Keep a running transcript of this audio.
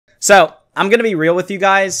So, I'm going to be real with you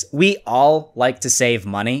guys. We all like to save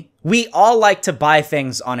money. We all like to buy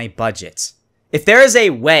things on a budget. If there is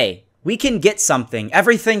a way we can get something,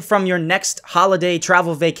 everything from your next holiday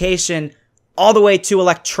travel vacation all the way to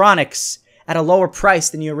electronics at a lower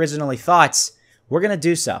price than you originally thought, we're going to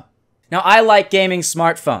do so. Now, I like gaming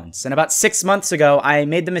smartphones, and about 6 months ago, I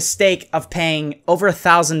made the mistake of paying over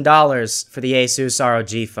 $1,000 for the ASUS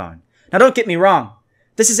ROG phone. Now, don't get me wrong.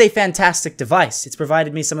 This is a fantastic device. It's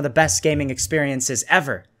provided me some of the best gaming experiences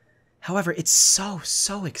ever. However, it's so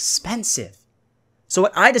expensive. So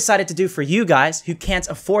what I decided to do for you guys who can't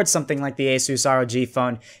afford something like the ASUS ROG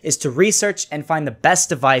phone is to research and find the best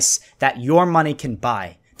device that your money can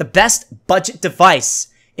buy. The best budget device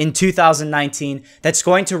in 2019 that's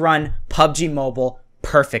going to run PUBG Mobile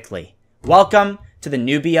perfectly. Welcome to the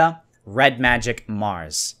Nubia Red Magic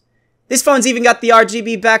Mars. This phone's even got the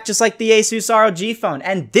RGB back just like the ASUS ROG phone.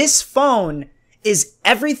 And this phone is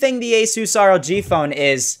everything the ASUS ROG phone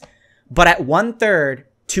is, but at 1/3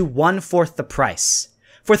 to 1/4 the price.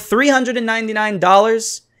 For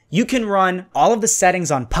 $399, you can run all of the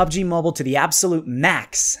settings on PUBG Mobile to the absolute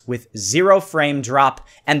max with 0 frame drop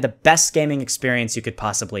and the best gaming experience you could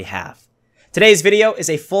possibly have. Today's video is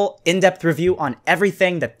a full in-depth review on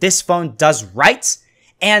everything that this phone does right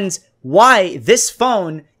and why this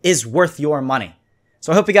phone is worth your money.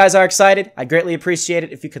 So I hope you guys are excited. I greatly appreciate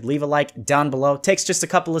it if you could leave a like down below. It takes just a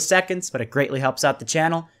couple of seconds, but it greatly helps out the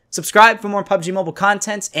channel. Subscribe for more PUBG Mobile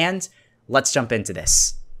content, and let's jump into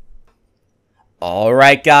this.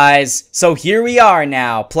 Alright guys, so here we are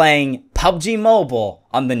now playing PUBG Mobile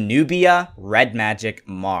on the Nubia Red Magic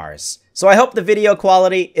Mars. So I hope the video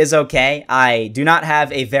quality is okay. I do not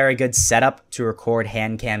have a very good setup to record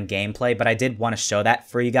hand cam gameplay, but I did want to show that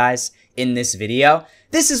for you guys in this video.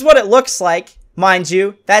 This is what it looks like. Mind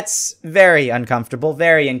you, that's very uncomfortable,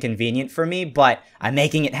 very inconvenient for me, but I'm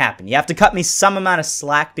making it happen. You have to cut me some amount of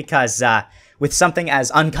slack because with something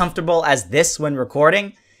as uncomfortable as this when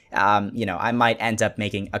recording, you know, I might end up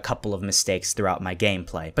making a couple of mistakes throughout my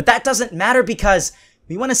gameplay. But that doesn't matter because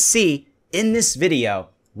we want to see in this video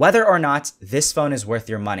whether or not this phone is worth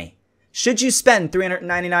your money. Should you spend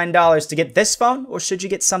 $399 to get this phone, or should you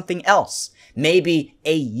get something else? Maybe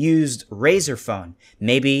a used Razer phone.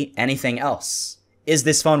 Maybe anything else. Is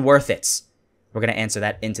this phone worth it? We're going to answer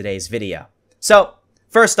that in today's video. So,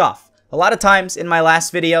 first off, a lot of times in my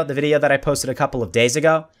last video, the video that I posted a couple of days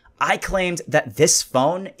ago, I claimed that this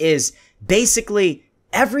phone is basically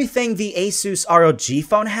everything the ASUS ROG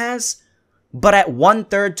phone has, but at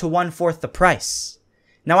 1/3 to 1/4 the price.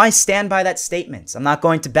 Now, I stand by that statement. I'm not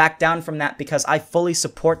going to back down from that because I fully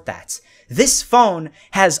support that. This phone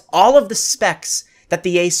has all of the specs that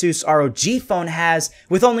the ASUS ROG phone has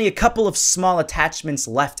with only a couple of small attachments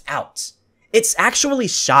left out. It's actually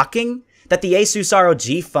shocking that the ASUS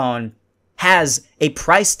ROG phone has a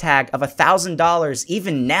price tag of $1,000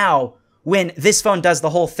 even now when this phone does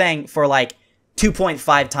the whole thing for like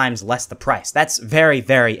 2.5 times less the price. That's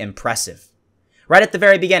very impressive. Right at the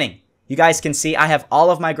very beginning, you guys can see I have all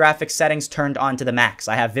of my graphics settings turned on to the max.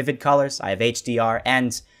 I have vivid colors, I have HDR,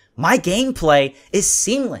 and my gameplay is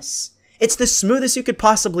seamless. It's the smoothest you could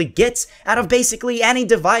possibly get out of basically any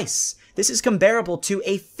device. This is comparable to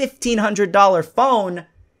a $1,500 phone,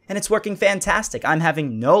 and it's working fantastic. I'm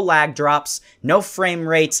having no lag drops, no frame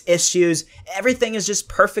rates issues. Everything is just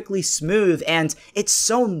perfectly smooth, and it's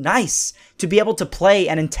so nice to be able to play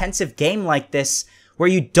an intensive game like this where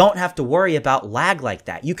you don't have to worry about lag like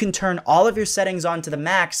that. You can turn all of your settings on to the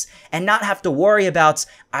max and not have to worry about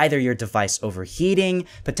either your device overheating,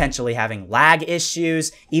 potentially having lag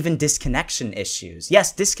issues, even disconnection issues.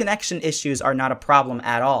 Yes, disconnection issues are not a problem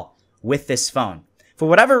at all with this phone. For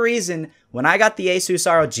whatever reason, when I got the ASUS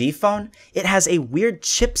ROG phone, it has a weird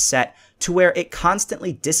chipset to where it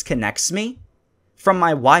constantly disconnects me from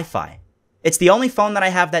my Wi-Fi. It's the only phone that I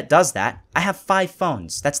have that does that. I have 5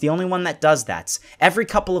 phones. That's the only one that does that. Every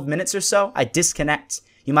couple of minutes or so, I disconnect.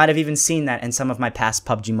 You might have even seen that in some of my past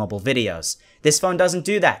PUBG Mobile videos. This phone doesn't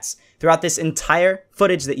do that. Throughout this entire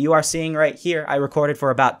footage that you are seeing right here, I recorded for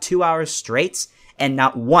about 2 hours straight, and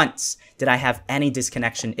not once did I have any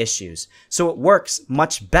disconnection issues. So it works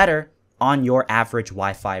much better on your average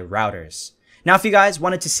Wi-Fi routers. Now, if you guys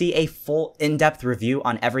wanted to see a full in-depth review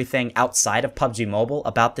on everything outside of PUBG Mobile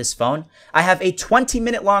about this phone, I have a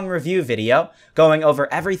 20-minute long review video going over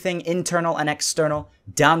everything internal and external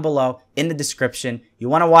down below in the description. You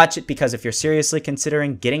want to watch it because if you're seriously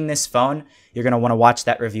considering getting this phone, you're going to want to watch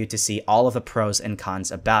that review to see all of the pros and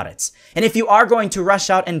cons about it. And if you are going to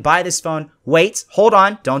rush out and buy this phone, wait, hold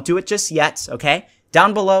on, don't do it just yet, okay?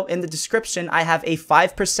 down below in the description, I have a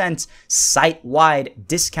 5% site-wide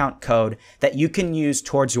discount code that you can use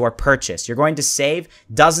towards your purchase. You're going to save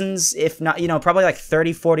dozens, if not, probably like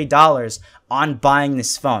 $30, $40 on buying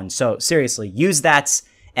this phone. So seriously, use that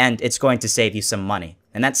and it's going to save you some money.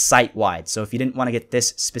 And that's site-wide. So if you didn't want to get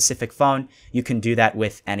this specific phone, you can do that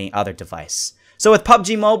with any other device. So with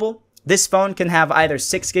PUBG Mobile, this phone can have either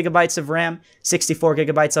 6 gigabytes of RAM, 64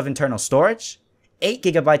 gigabytes of internal storage, 8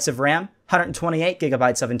 gigabytes of RAM, 128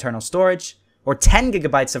 gigabytes of internal storage, or 10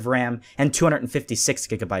 gigabytes of RAM and 256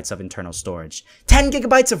 gigabytes of internal storage. 10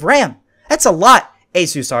 gigabytes of RAM! That's a lot!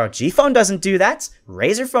 ASUS ROG phone doesn't do that.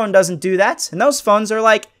 Razer phone doesn't do that. And those phones are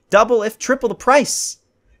like double if triple the price.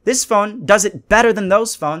 This phone does it better than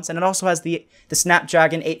those phones, and it also has the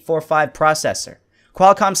Snapdragon 845 processor.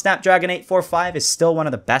 Qualcomm Snapdragon 845 is still one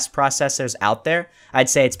of the best processors out there. I'd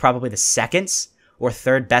say it's probably the second or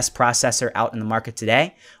third best processor out in the market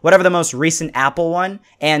today. Whatever the most recent Apple one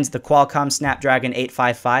and the Qualcomm Snapdragon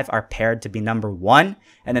 855 are paired to be number 1,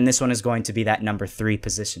 and then this one is going to be that number 3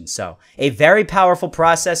 position. So a very powerful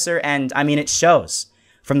processor, and I mean, it shows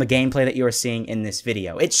from the gameplay that you are seeing in this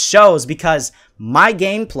video. It shows because my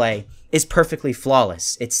gameplay is perfectly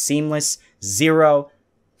flawless. It's seamless, 0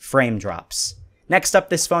 frame drops. Next up,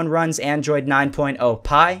 this phone runs Android 9.0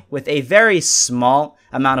 Pie with a very small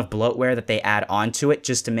amount of bloatware that they add onto it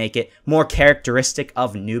just to make it more characteristic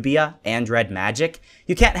of Nubia and Red Magic.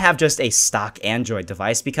 You can't have just a stock Android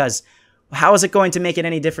device because how is it going to make it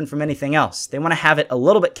any different from anything else? They want to have it a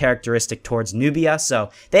little bit characteristic towards Nubia,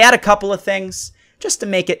 so they add a couple of things just to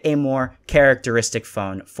make it a more characteristic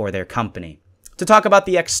phone for their company. To talk about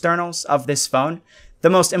the externals of this phone, the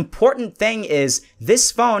most important thing is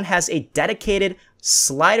this phone has a dedicated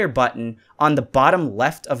slider button on the bottom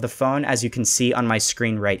left of the phone, as you can see on my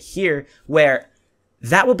screen right here, where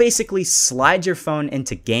that will basically slide your phone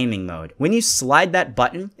into gaming mode. When you slide that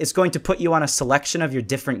button, it's going to put you on a selection of your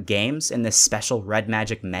different games in this special Red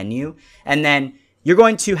Magic menu, and then you're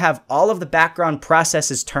going to have all of the background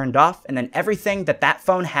processes turned off, and then everything that that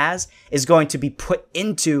phone has is going to be put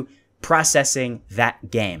into processing that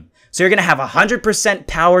game. So you're going to have 100%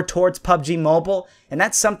 power towards PUBG Mobile, and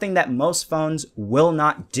that's something that most phones will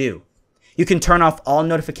not do. You can turn off all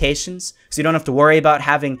notifications, so you don't have to worry about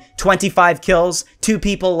having 25 kills, 2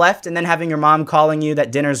 people left, and then having your mom calling you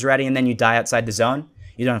that dinner's ready and then you die outside the zone.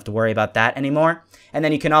 You don't have to worry about that anymore. And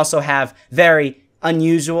then you can also have very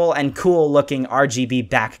unusual and cool looking RGB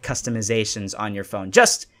back customizations on your phone,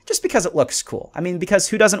 just because it looks cool. I mean, because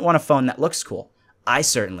who doesn't want a phone that looks cool? I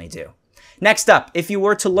certainly do. Next up, if you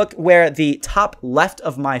were to look where the top left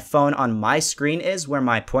of my phone on my screen is, where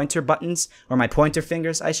my pointer buttons, or my pointer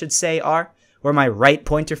fingers, I should say, are, where my right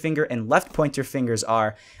pointer finger and left pointer fingers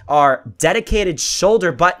are dedicated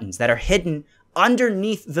shoulder buttons that are hidden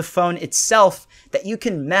underneath the phone itself that you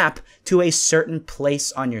can map to a certain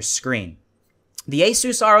place on your screen. The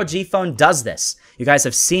ASUS ROG phone does this. You guys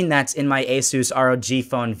have seen that in my ASUS ROG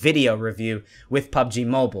phone video review with PUBG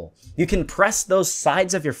Mobile. You can press those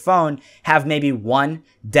sides of your phone, have maybe one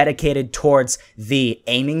dedicated towards the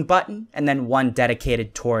aiming button, and then one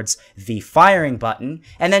dedicated towards the firing button,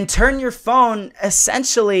 and then turn your phone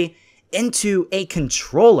essentially into a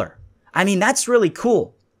controller. I mean, that's really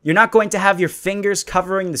cool. You're not going to have your fingers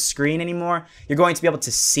covering the screen anymore. You're going to be able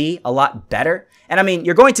to see a lot better. And I mean,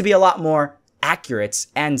 you're going to be a lot more accurate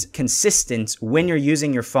and consistent when you're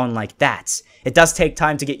using your phone like that. It does take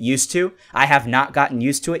time to get used to. I have not gotten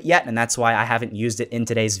used to it yet, and that's why I haven't used it in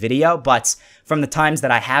today's video, but from the times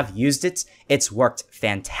that I have used it, it's worked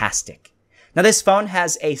fantastic. Now this phone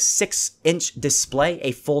has a 6-inch display,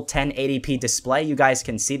 a full 1080p display. You guys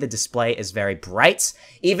can see the display is very bright.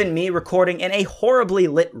 Even me recording in a horribly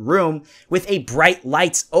lit room with a bright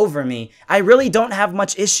light over me, I really don't have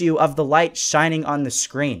much issue of the light shining on the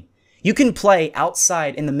screen. You can play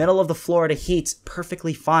outside in the middle of the Florida heat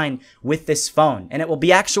perfectly fine with this phone, and it will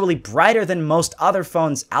be actually brighter than most other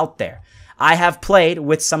phones out there. I have played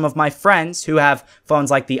with some of my friends who have phones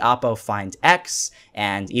like the Oppo Find X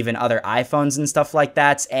and even other iPhones and stuff like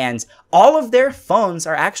that, and all of their phones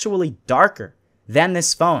are actually darker than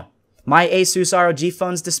this phone. My ASUS ROG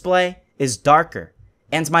phone's display is darker,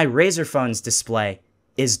 and my Razer phone's display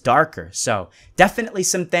is darker. So definitely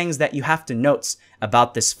some things that you have to note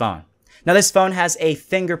about this phone. Now this phone has a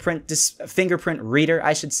fingerprint reader,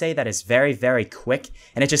 I should say, that is very, very quick,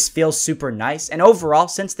 and it just feels super nice. And overall,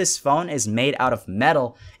 since this phone is made out of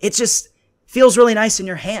metal, it just feels really nice in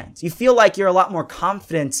your hands. You feel like you're a lot more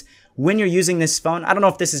confident when you're using this phone. I don't know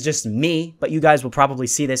if this is just me, but you guys will probably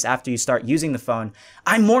see this after you start using the phone.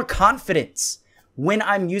 I'm more confident when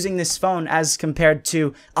I'm using this phone as compared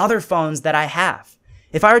to other phones that I have.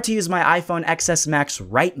 If I were to use my iPhone XS Max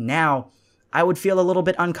right now, I would feel a little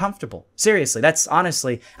bit uncomfortable. Seriously, that's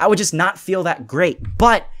honestly, I would just not feel that great.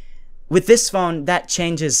 But with this phone, that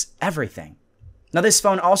changes everything. Now, this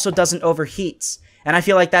phone also doesn't overheat, and I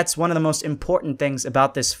feel like that's one of the most important things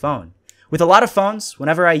about this phone. With a lot of phones,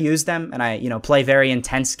 whenever I use them and I, play very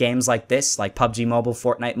intense games like this, like PUBG Mobile,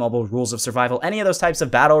 Fortnite Mobile, Rules of Survival, any of those types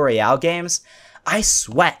of battle royale games, I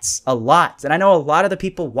sweat a lot. And I know a lot of the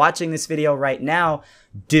people watching this video right now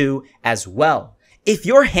do as well. If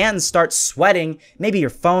your hands start sweating, maybe your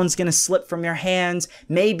phone's gonna slip from your hands,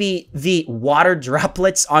 maybe the water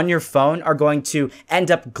droplets on your phone are going to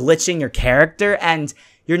end up glitching your character, and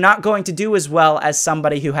you're not going to do as well as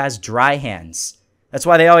somebody who has dry hands. That's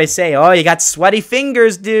why they always say, oh, you got sweaty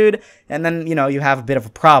fingers, dude, and then, you have a bit of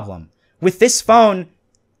a problem. With this phone,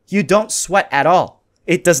 you don't sweat at all.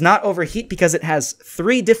 It does not overheat because it has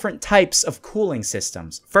 3 different types of cooling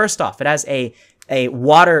systems. First off, it has a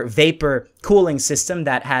water vapor cooling system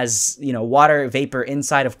that has, water vapor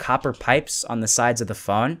inside of copper pipes on the sides of the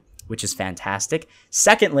phone, which is fantastic.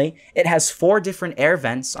 Secondly, it has 4 different air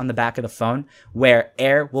vents on the back of the phone where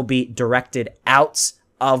air will be directed out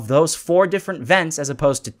of those 4 different vents as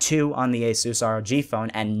opposed to 2 on the ASUS ROG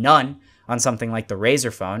phone and none on something like the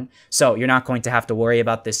Razer phone. So you're not going to have to worry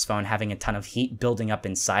about this phone having a ton of heat building up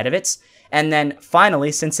inside of it. And then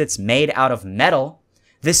finally, since it's made out of metal,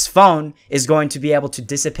 this phone is going to be able to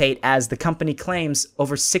dissipate, as the company claims,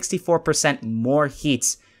 over 64% more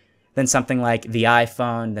heat than something like the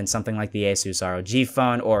iPhone, than something like the ASUS ROG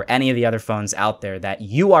phone, or any of the other phones out there that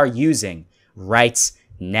you are using right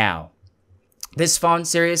now. This phone,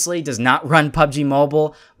 seriously, does not run PUBG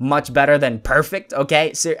Mobile much better than perfect,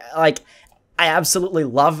 okay? So, I absolutely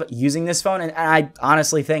love using this phone, and I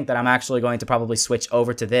honestly think that I'm actually going to probably switch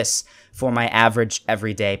over to this for my average,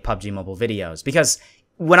 everyday PUBG Mobile videos. Because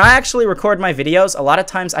when I actually record my videos, a lot of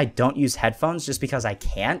times I don't use headphones just because I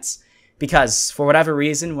can't. Because for whatever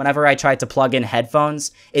reason, whenever I try to plug in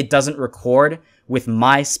headphones, it doesn't record with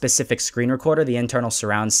my specific screen recorder, the internal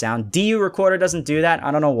surround sound. DU recorder doesn't do that.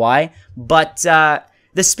 I don't know why. But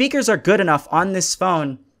the speakers are good enough on this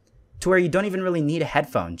phone to where you don't even really need a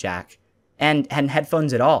headphone jack and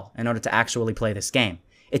headphones at all in order to actually play this game.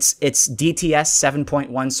 It's DTS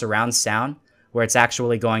 7.1 surround sound, where it's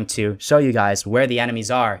actually going to show you guys where the enemies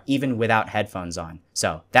are, even without headphones on.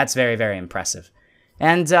 So that's very, very impressive.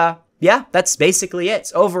 And yeah, that's basically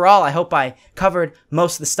it. Overall, I hope I covered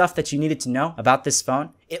most of the stuff that you needed to know about this phone.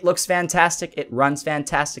 It looks fantastic. It runs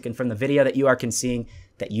fantastic. And from the video that you are seeing,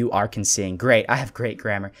 great, I have great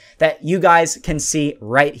grammar, that you guys can see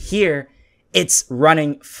right here, it's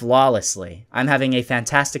running flawlessly. I'm having a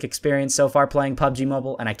fantastic experience so far playing PUBG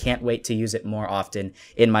Mobile, and I can't wait to use it more often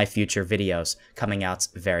in my future videos coming out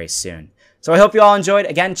very soon. So I hope you all enjoyed.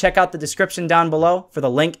 Again, check out the description down below for the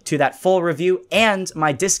link to that full review and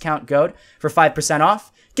my discount code for 5%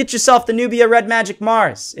 off. Get yourself the Nubia Red Magic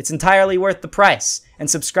Mars. It's entirely worth the price. And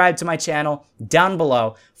subscribe to my channel down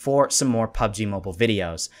below for some more PUBG Mobile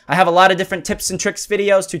videos. I have a lot of different tips and tricks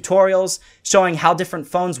videos, tutorials, showing how different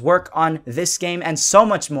phones work on this game, and so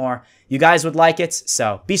much more. You guys would like it,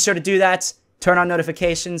 so be sure to do that. Turn on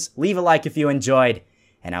notifications, leave a like if you enjoyed,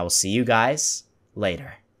 and I will see you guys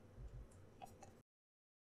later.